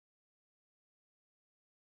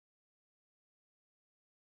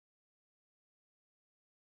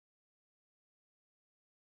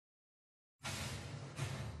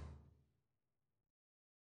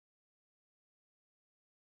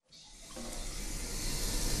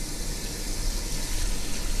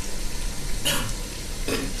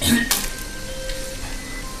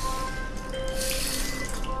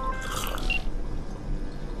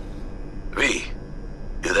V,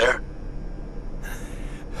 you there?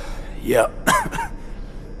 Yeah.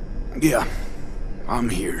 Yeah, I'm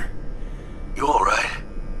here. You alright?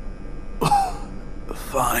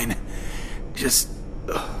 Fine. Just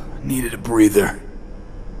needed a breather.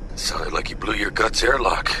 Sounded like you blew your guts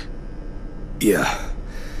airlock. Yeah,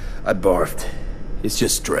 I barfed. It's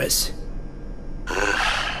just stress.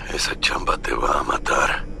 Esa chamba te va a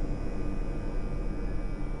matar.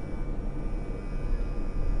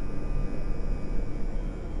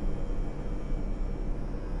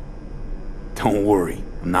 Don't worry,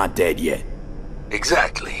 I'm not dead yet.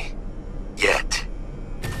 Exactly. Yet.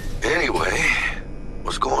 Anyway,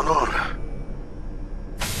 what's going on?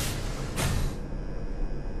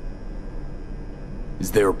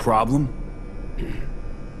 Is there a problem?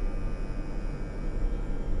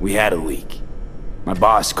 We had a leak. My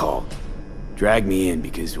boss called. Dragged me in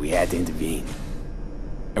because we had to intervene.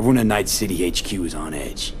 Everyone at Night City HQ is on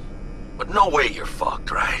edge. But no way you're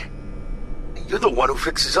fucked, right? You're the one who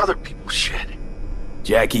fixes other people's shit.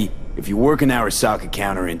 Jackie, if you work in Arasaka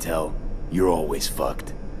counter intel, you're always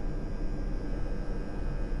fucked.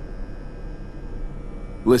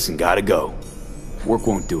 Listen, gotta go. Work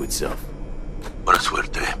won't do itself. Buena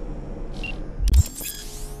suerte.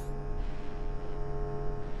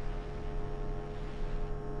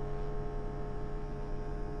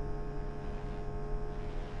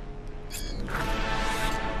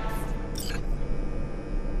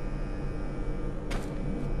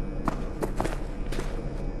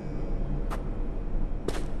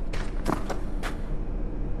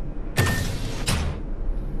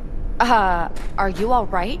 Are you all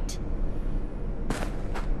right?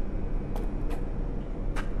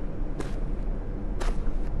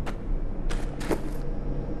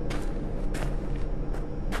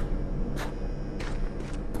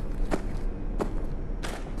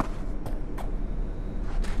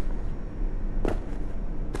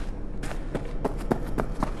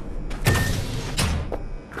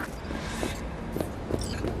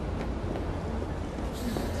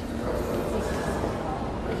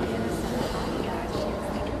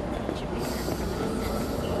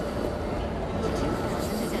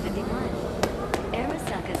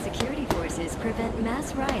 Prevent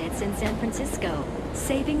mass riots in San Francisco,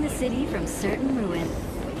 saving the city from certain ruin.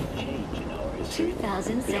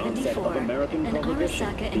 2074, an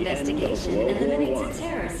Arasaka investigation eliminates a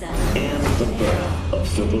terror cell. And the birth of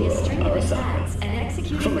Saburo Arasaka. And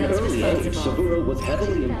executing From an those early age, responsible. Saburo was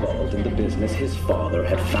heavily involved in the business his father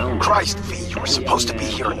had founded. Christ, V, you were supposed to be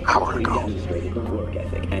here an hour ago. Demonstrated the work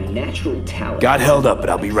ethic and natural talent. Got held up, but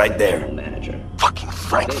I'll be right there. Manager. Fucking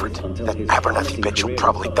Frankfurt. That Abernathy bitch will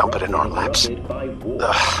probably dump it in our laps.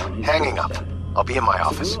 Ugh, hanging up. I'll be in my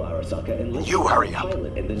office. You hurry up.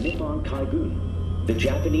 In the Nippon Kaigun, the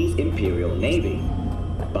Japanese Imperial Navy.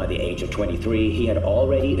 By the age of 23, he had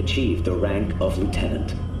already achieved the rank of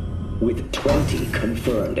lieutenant. With 20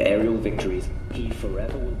 confirmed aerial victories, he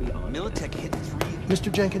forever will be honored. Militech hit 3.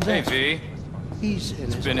 Mr. Jenkins. Hey, V. He's in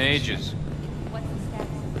It's his been office. ages.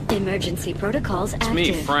 Emergency protocols It's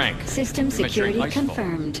active. me, Frank. System security Commissioner Icefall.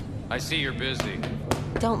 confirmed. I see you're busy.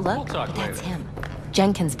 Don't We'll look, talk but that's later. him.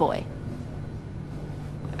 Jenkins' boy.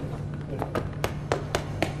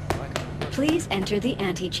 Please enter the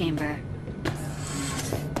antechamber.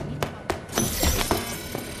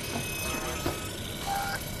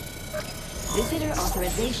 Visitor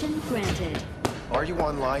authorization granted. Are you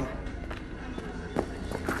online?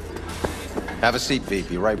 Have a seat, V.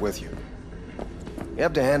 Be right with you. We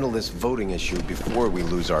have to handle this voting issue before we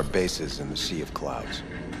lose our bases in the Sea of Clouds.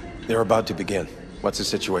 They're about to begin. What's the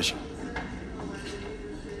situation?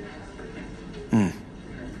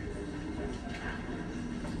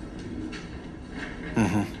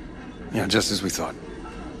 Yeah, just as we thought.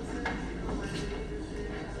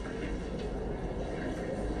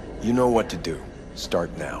 You know what to do.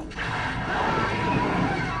 Start now.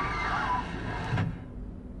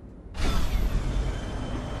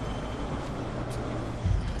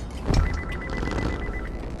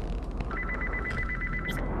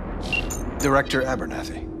 Director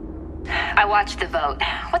Abernathy. I watched the vote.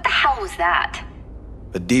 What the hell was that?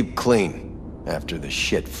 A deep clean after the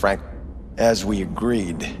shit, Frank. As we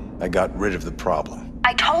agreed, I got rid of the problem.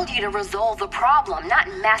 I told you to resolve the problem, not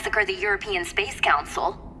massacre the European Space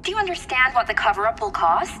Council. Do you understand what the cover-up will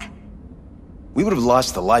cost? We would have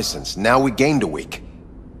lost the license. Now we gained a week.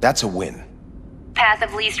 That's a win. Path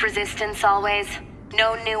of least resistance always.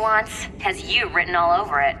 No nuance. Has you written all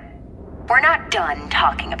over it. We're not done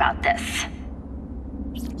talking about this.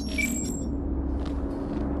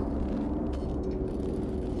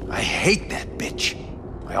 I hate that bitch.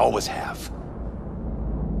 I always have.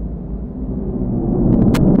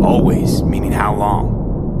 Always? Meaning how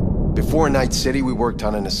long? Before Night City, we worked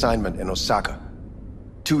on an assignment in Osaka.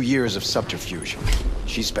 2 years of subterfuge.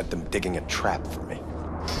 She spent them digging a trap for me.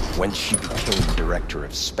 When she became director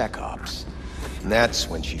of Spec Ops, that's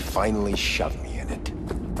when she finally shoved me in it.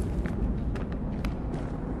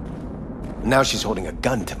 Now she's holding a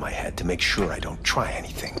gun to my head to make sure I don't try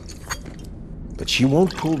anything. But she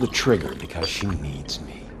won't pull the trigger because she needs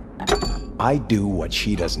me. I do what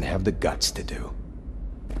she doesn't have the guts to do.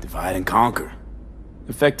 Divide and conquer.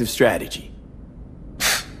 Effective strategy.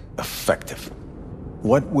 Effective.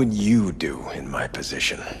 What would you do in my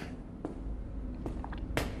position?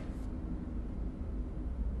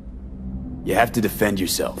 You have to defend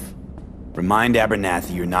yourself. Remind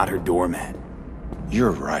Abernathy you're not her doormat. You're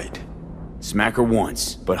right. Smack her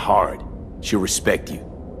once, but hard. She'll respect you.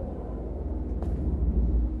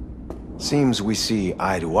 Seems we see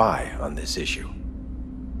eye to eye on this issue.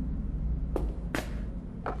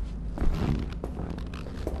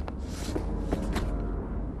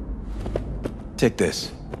 Take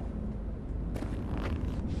this.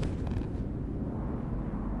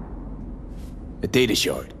 A data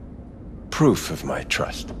shard. Proof of my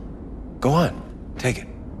trust. Go on, take it.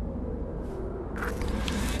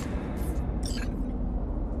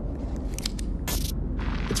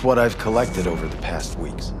 It's what I've collected over the past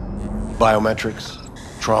weeks. Biometrics,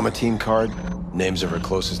 trauma team card, names of her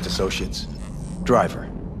closest associates, driver,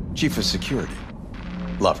 chief of security,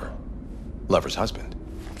 lover, lover's husband,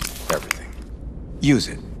 everything. Use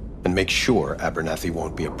it, and make sure Abernathy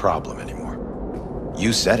won't be a problem anymore.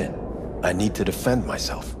 You said it. I need to defend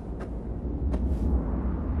myself.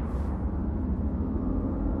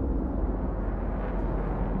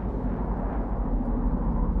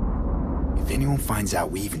 If anyone finds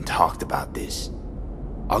out we even talked about this,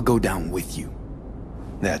 I'll go down with you.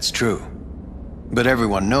 That's true. But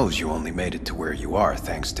everyone knows you only made it to where you are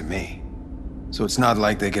thanks to me. So it's not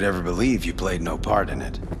like they could ever believe you played no part in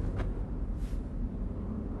it.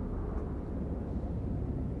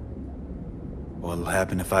 What'll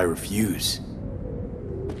happen if I refuse?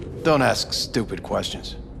 Don't ask stupid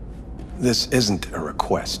questions. This isn't a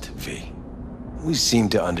request, V. We seem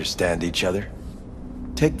to understand each other.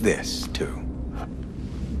 Take this, too.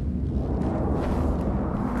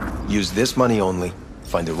 Use this money only.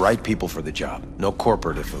 Find the right people for the job. No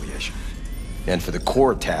corporate affiliation. And for the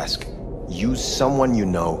core task, use someone you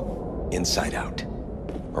know inside out.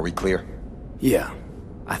 Are we clear? Yeah,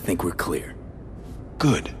 I think we're clear.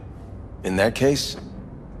 Good. In that case,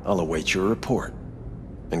 I'll await your report.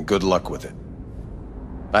 And good luck with it.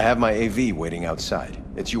 I have my AV waiting outside.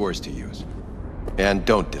 It's yours to use. And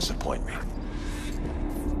don't disappoint me.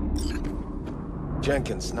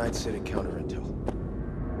 Jenkins, Night City Counterintel.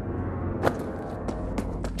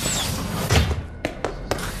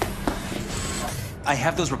 I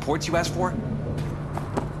have those reports you asked for.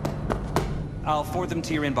 I'll forward them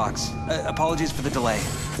to your inbox. Apologies for the delay.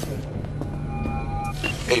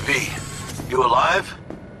 Hey, V. You alive?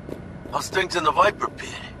 How's things in the Viper pit?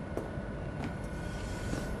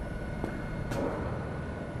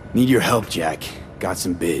 Need your help, Jack. Got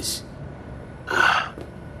some biz.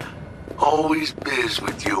 Always biz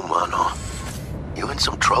with you, mano. You in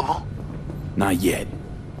some trouble? Not yet.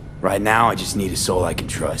 Right now, I just need a soul I can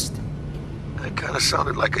trust. That kinda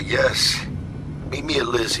sounded like a yes. Meet me at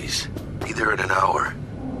Lizzie's. Be there in an hour.